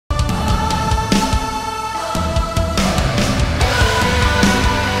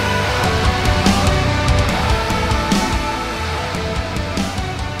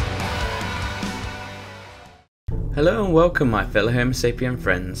Hello and welcome my fellow Homo sapien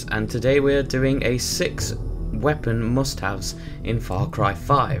friends, and today we are doing a 6 weapon must-haves in Far Cry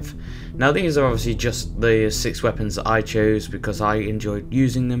 5. Now these are obviously just the 6 weapons that I chose because I enjoyed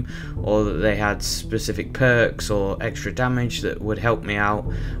using them, or that they had specific perks or extra damage that would help me out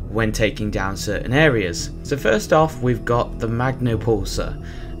when taking down certain areas. So first off, we've got the Magnopulsar.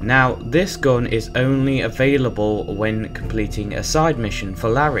 Now this gun is only available when completing a side mission for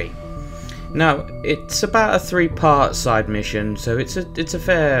Larry. Now it's about a 3-part side mission, so it's a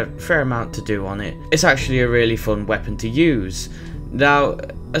fair amount to do on it. It's actually a really fun weapon to use. Now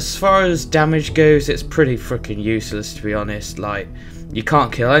as far as damage goes, it's pretty freaking useless, to be honest. Like, you can't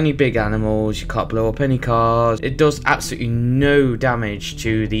kill any big animals, you can't blow up any cars. It does absolutely no damage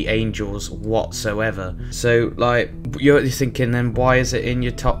to the angels whatsoever. So like, you're thinking then, why is it in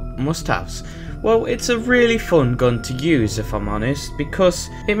your top must-haves? Well, it's a really fun gun to use, if I'm honest, because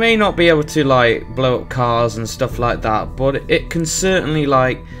it may not be able to like blow up cars and stuff like that, but it can certainly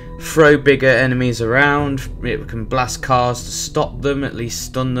like throw bigger enemies around. It can blast cars to stop them, at least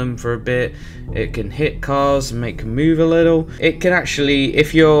stun them for a bit. It can hit cars and make them move a little. It can actually,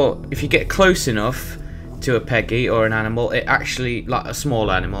 if you get close enough to a Peggy or an animal, it actually, like a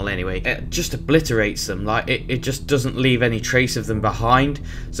small animal anyway, it just obliterates them. Like it just doesn't leave any trace of them behind.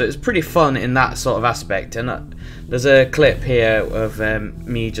 So it's pretty fun in that sort of aspect. And there's a clip here of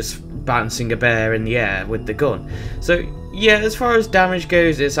me just bouncing a bear in the air with the gun. So yeah, as far as damage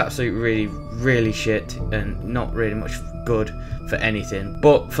goes, it's absolutely really shit and not really much good for anything.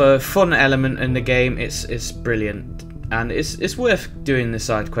 But for fun element in the game, it's brilliant. And it's worth doing the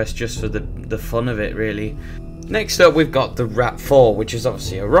side quest just for the fun of it, really. Next up, we've got the RAP-4, which is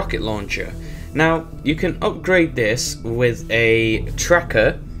obviously a rocket launcher. Now, you can upgrade this with a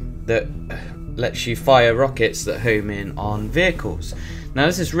tracker that lets you fire rockets that home in on vehicles. Now,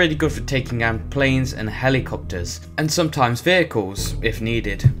 this is really good for taking down planes and helicopters, and sometimes vehicles, if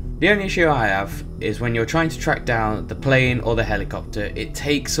needed. The only issue I have is when you're trying to track down the plane or the helicopter, it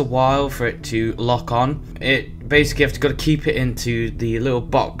takes a while for it to lock on. It basically have to keep it into the little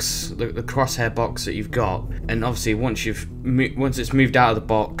box, the crosshair box that you've got, and obviously once it's moved out of the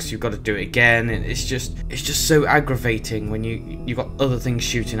box, you've got to do it again, and it's just so aggravating when you've got other things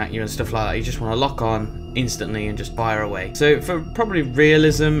shooting at you and stuff like that. You just want to lock on instantly and just fire away. So for probably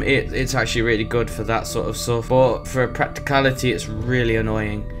realism, it's actually really good for that sort of stuff, but for practicality, it's really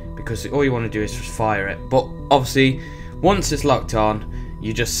annoying, because all you want to do is just fire it. But obviously, once it's locked on,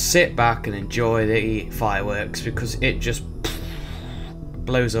 you just sit back and enjoy the fireworks, because it just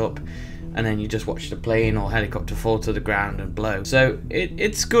blows up, and then you just watch the plane or helicopter fall to the ground and blow. So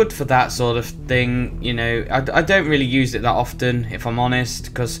it's good for that sort of thing, you know. I don't really use it that often, if I'm honest,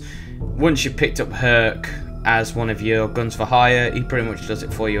 because once you've picked up Herc as one of your guns for hire, he pretty much does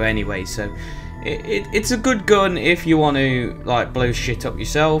it for you anyway. So it's a good gun if you want to like blow shit up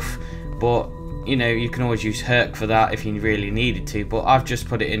yourself, but you know, you can always use Herc for that if you really needed to. But I've just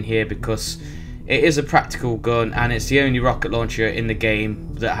put it in here because it is a practical gun, and it's the only rocket launcher in the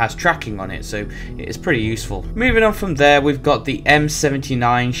game that has tracking on it, so it's pretty useful. Moving on from there, we've got the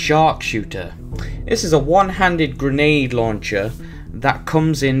M79 Sharpshooter. This is a one-handed grenade launcher that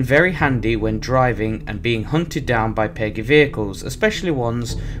comes in very handy when driving and being hunted down by Peggy vehicles, especially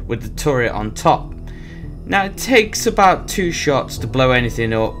ones with the turret on top. Now it takes about 2 shots to blow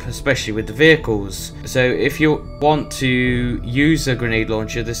anything up, especially with the vehicles. So if you want to use a grenade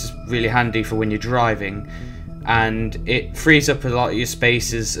launcher, this is really handy for when you're driving, and it frees up a lot of your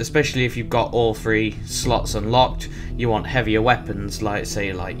spaces, especially if you've got all 3 slots unlocked. You want heavier weapons, like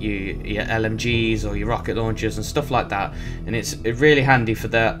say like your LMGs or your rocket launchers and stuff like that, and it's really handy for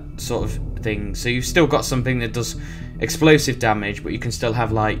that sort of thing. So you've still got something that does explosive damage, but you can still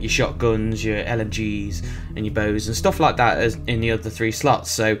have like your shotguns, your LMGs and your bows and stuff like that as in the other 3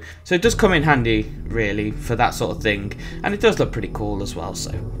 slots. So it does come in handy really for that sort of thing, and it does look pretty cool as well.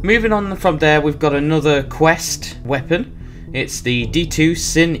 So moving on from there, we've got another quest weapon. It's the D2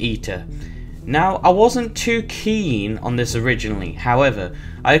 Sin Eater. Now, I wasn't too keen on this originally, however,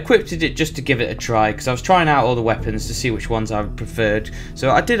 I equipped it just to give it a try, because I was trying out all the weapons to see which ones I preferred.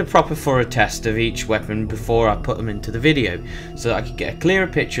 So I did a proper thorough test of each weapon before I put them into the video, so that I could get a clearer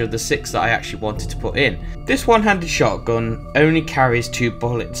picture of the 6 that I actually wanted to put in. This one-handed shotgun only carries 2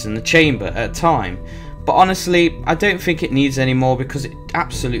 bullets in the chamber at a time, but honestly, I don't think it needs any more, because it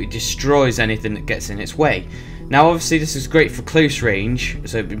absolutely destroys anything that gets in its way. Now obviously this is great for close range,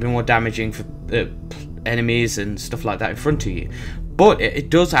 so it'd be more damaging for enemies and stuff like that in front of you, but it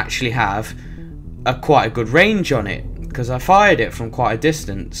does actually have quite a good range on it, because I fired it from quite a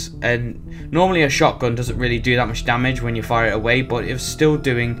distance, and normally a shotgun doesn't really do that much damage when you fire it away, but it was still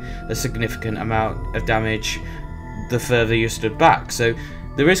doing a significant amount of damage the further you stood back. So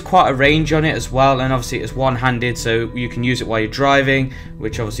there is quite a range on it as well, and obviously it's one-handed, so you can use it while you're driving,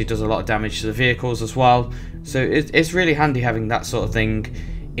 which obviously does a lot of damage to the vehicles as well. So it's really handy having that sort of thing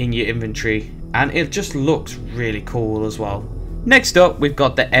in your inventory, and it just looks really cool as well. Next up, we've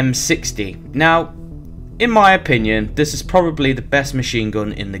got the M60. Now, in my opinion, this is probably the best machine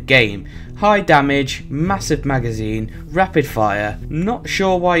gun in the game. High damage, massive magazine, rapid fire. Not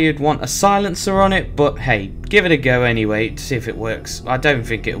sure why you'd want a silencer on it, but hey, give it a go anyway to see if it works. I don't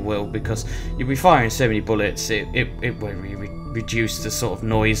think it will, because you'll be firing so many bullets, it won't really reduce the sort of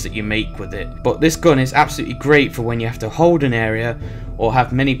noise that you make with it. But this gun is absolutely great for when you have to hold an area or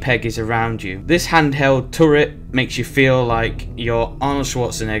have many peggies around you. This handheld turret makes you feel like you're Arnold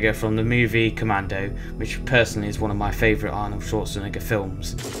Schwarzenegger from the movie Commando, which personally is one of my favourite Arnold Schwarzenegger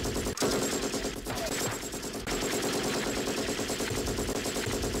films.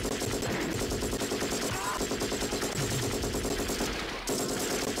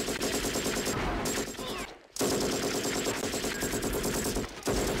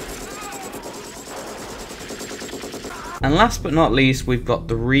 And last but not least, we've got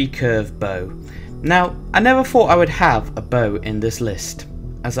the recurve bow. Now, I never thought I would have a bow in this list,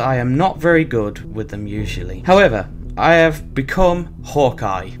 as I am not very good with them usually. However, I have become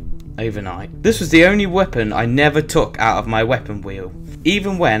Hawkeye overnight. This was the only weapon I never took out of my weapon wheel.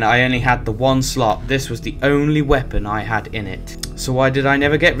 Even when I only had the one slot, this was the only weapon I had in it. So why did I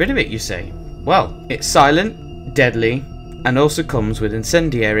never get rid of it, you say? Well, it's silent, deadly, and also comes with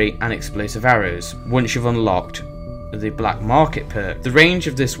incendiary and explosive arrows once you've unlocked the black market perk. The range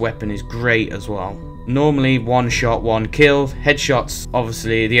of this weapon is great as well. Normally one shot, one kill. Headshots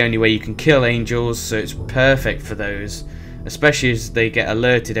obviously the only way you can kill angels, so it's perfect for those, especially as they get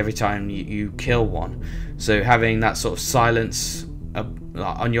alerted every time you kill one. So having that sort of silence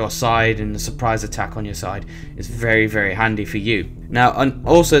on your side and the surprise attack on your side is very, very handy for you. Now, and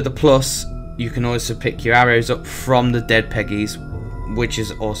also the plus, you can also pick your arrows up from the dead peggies, which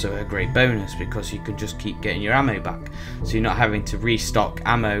is also a great bonus because you can just keep getting your ammo back, so you're not having to restock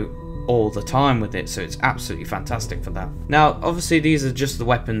ammo all the time with it. So it's absolutely fantastic for that. Now obviously these are just the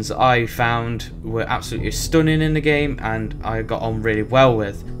weapons that I found were absolutely stunning in the game and I got on really well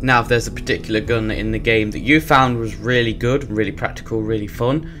with. Now if there's a particular gun in the game that you found was really good, really practical, really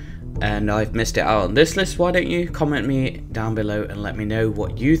fun, and I've missed it out on this list, why don't you comment me down below and let me know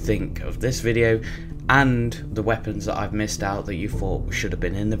what you think of this video and the weapons that I've missed out that you thought should have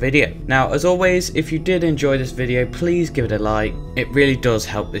been in the video. Now as always, if you did enjoy this video, please give it a like. It really does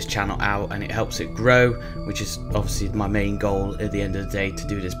help this channel out and it helps it grow, which is obviously my main goal at the end of the day, to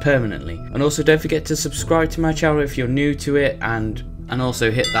do this permanently. And also don't forget to subscribe to my channel if you're new to it, and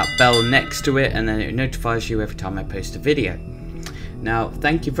also hit that bell next to it, and then it notifies you every time I post a video. Now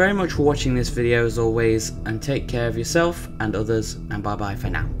thank you very much for watching this video as always, and take care of yourself and others, and bye bye for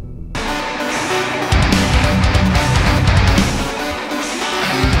now.